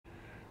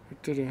All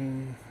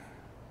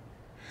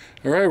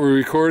right, we're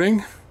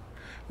recording.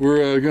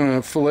 We're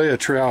gonna fillet a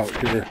trout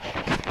here,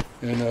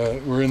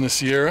 and we're in the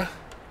Sierra.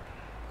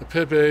 The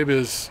pit babe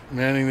is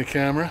manning the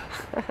camera,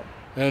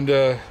 and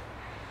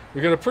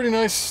we got a pretty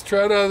nice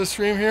trout out of the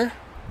stream here,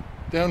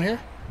 down here.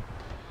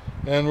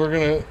 And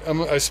we're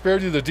gonna. I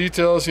spared you the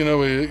details. You know,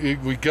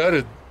 we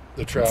gutted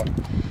the trout,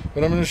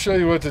 but I'm gonna show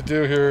you what to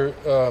do here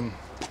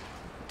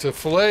to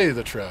fillet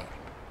the trout.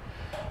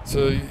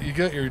 So you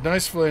get your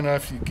nice fillet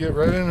knife, you get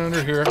right in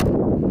under here,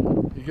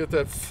 you get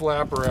that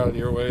flapper out of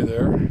your way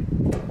there.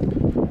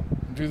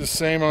 Do the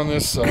same on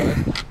this side.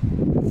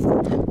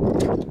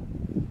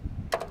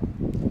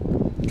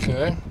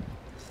 Okay.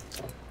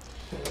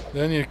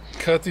 Then you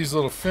cut these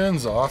little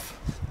fins off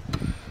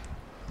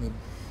the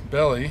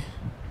belly.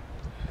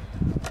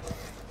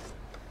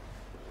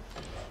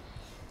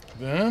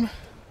 Then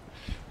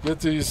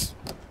get these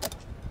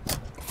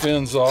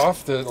fins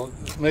off that'll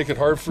make it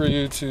hard for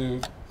you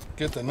to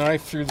get the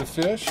knife through the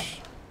fish.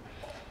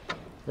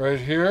 Right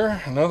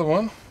here, another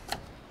one.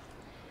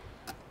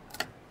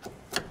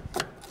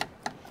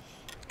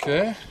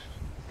 Okay.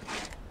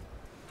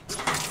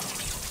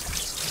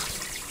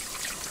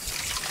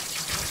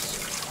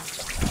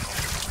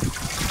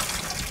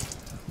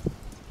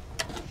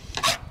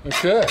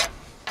 Okay.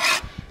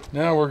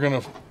 Now we're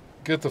going to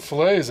get the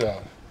fillets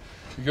out.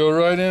 You go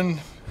right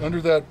in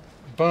under that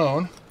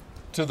bone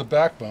to the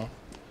backbone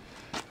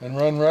and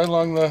run right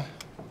along the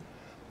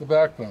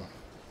backbone.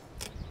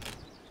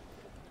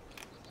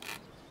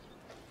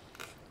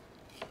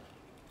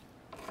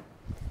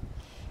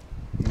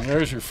 And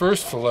there's your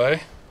first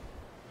fillet.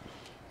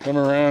 Come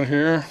around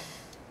here,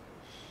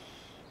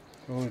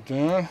 pull it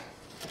down,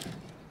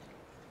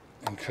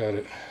 and cut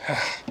it.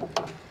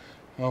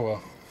 Oh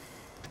well.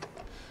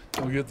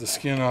 We'll get the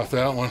skin off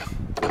that one.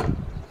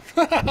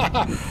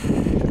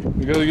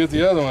 We gotta get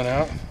the other one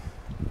out.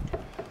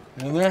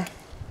 In there.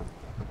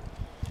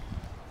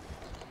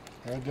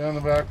 Right down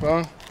the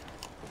backbone.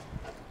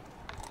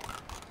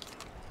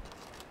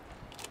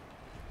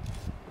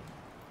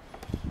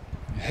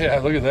 Yeah,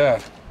 look at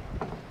that.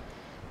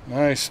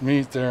 Nice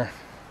meat there.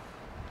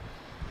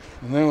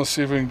 And then we'll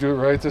see if we can do it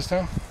right this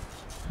time.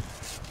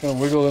 Kind of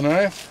wiggle the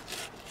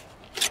knife.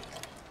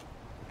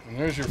 And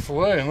there's your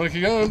fillet. And look, you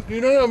don't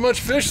have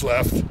much fish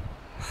left.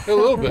 Got a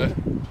little bit.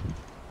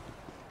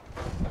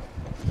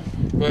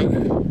 But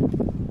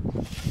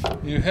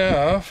you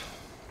have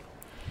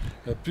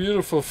a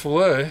beautiful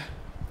fillet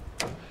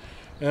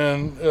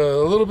and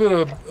a little bit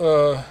of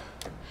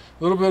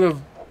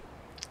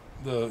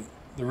the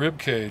rib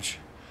cage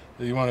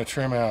that you want to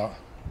trim out.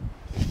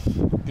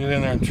 Get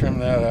in there and trim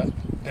that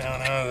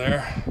down out of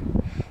there.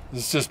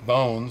 It's just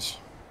bones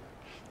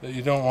that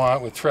you don't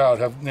want with trout.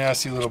 Have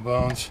nasty little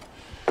bones.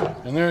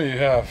 And there you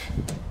have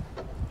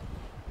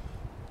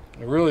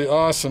a really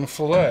awesome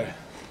fillet.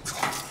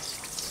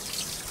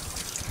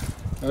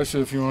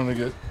 Actually, if you want to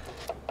get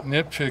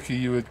nitpicky,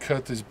 you would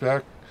cut these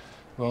back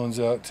bones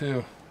out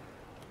too.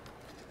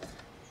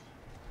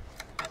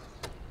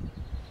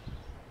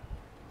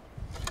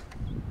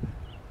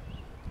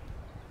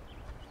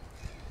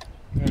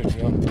 There you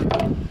go.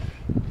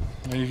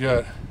 Now you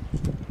got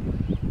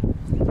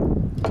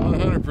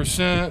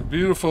 100%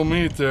 beautiful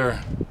meat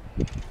there.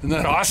 Isn't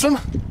that awesome?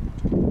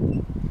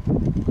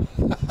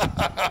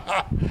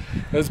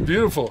 That's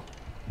beautiful.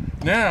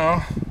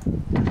 Now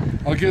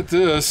I'll get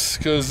this,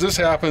 because this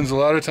happens a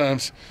lot of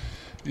times.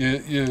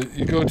 You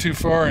go too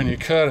far and you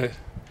cut it.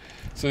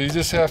 So you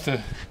just have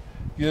to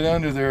get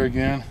under there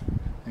again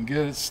and get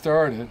it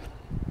started.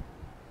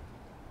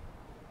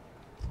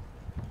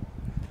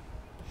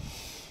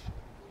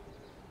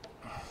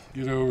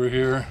 Get over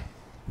here.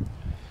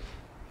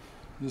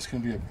 This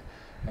can be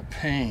a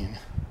pain.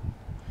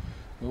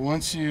 But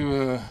once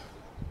you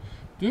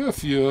do a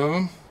few of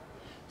them,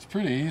 it's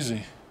pretty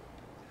easy.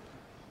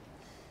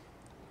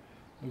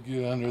 We'll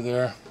get under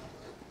there.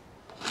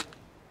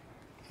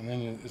 And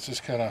then it's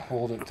just kind of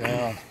hold it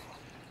down.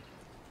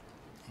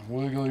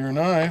 Wiggle your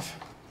knife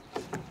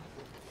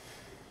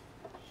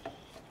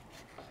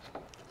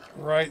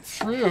right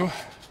through,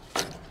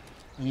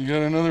 and you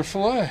got another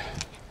fillet.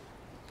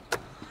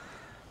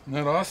 Isn't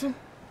that awesome?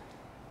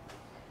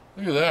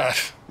 Look at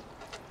that.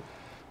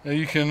 Now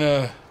you can,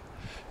 now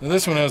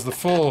this one has the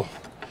full,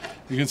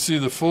 you can see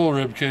the full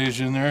rib cage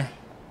in there.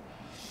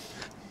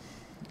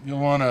 You'll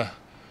want to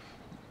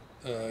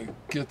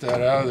get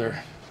that out of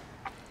there,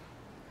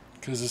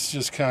 because it's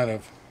just kind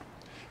of,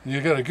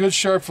 you've got a good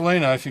sharp fillet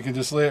knife, you can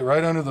just lay it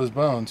right under those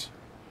bones,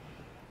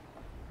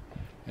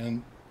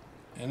 and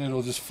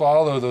it'll just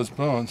follow those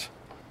bones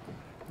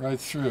right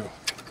through.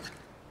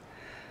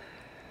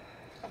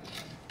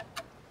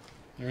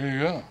 There you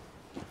go.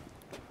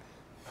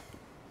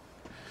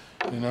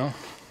 You know,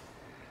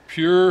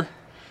 pure,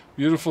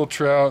 beautiful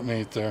trout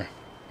meat there.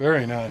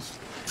 Very nice.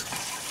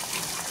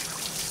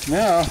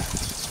 Now,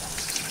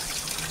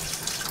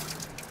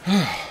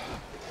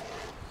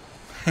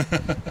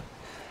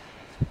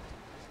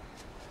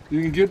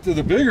 you can get to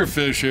the bigger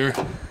fish here.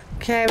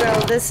 Okay,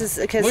 well, this is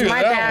because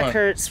my back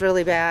hurts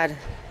really bad.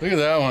 Look at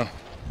that one.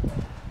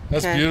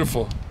 That's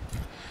beautiful.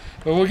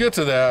 But we'll get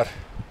to that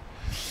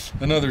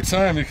another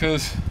time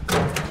because,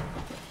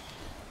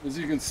 as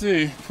you can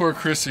see, poor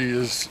Chrissy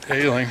is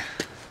ailing.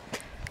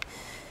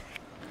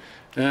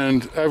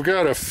 And I've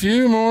got a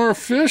few more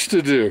fish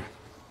to do.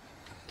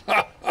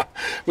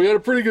 We had a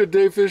pretty good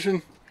day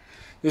fishing.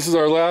 This is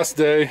our last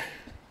day.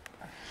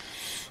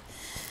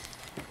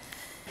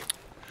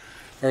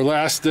 Our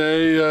last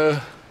day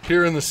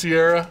here in the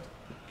Sierra.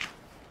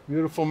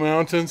 Beautiful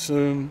mountains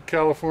in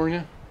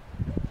California.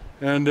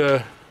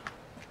 And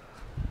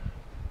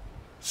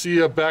see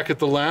you back at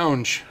the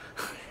lounge.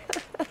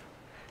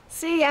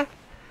 See ya.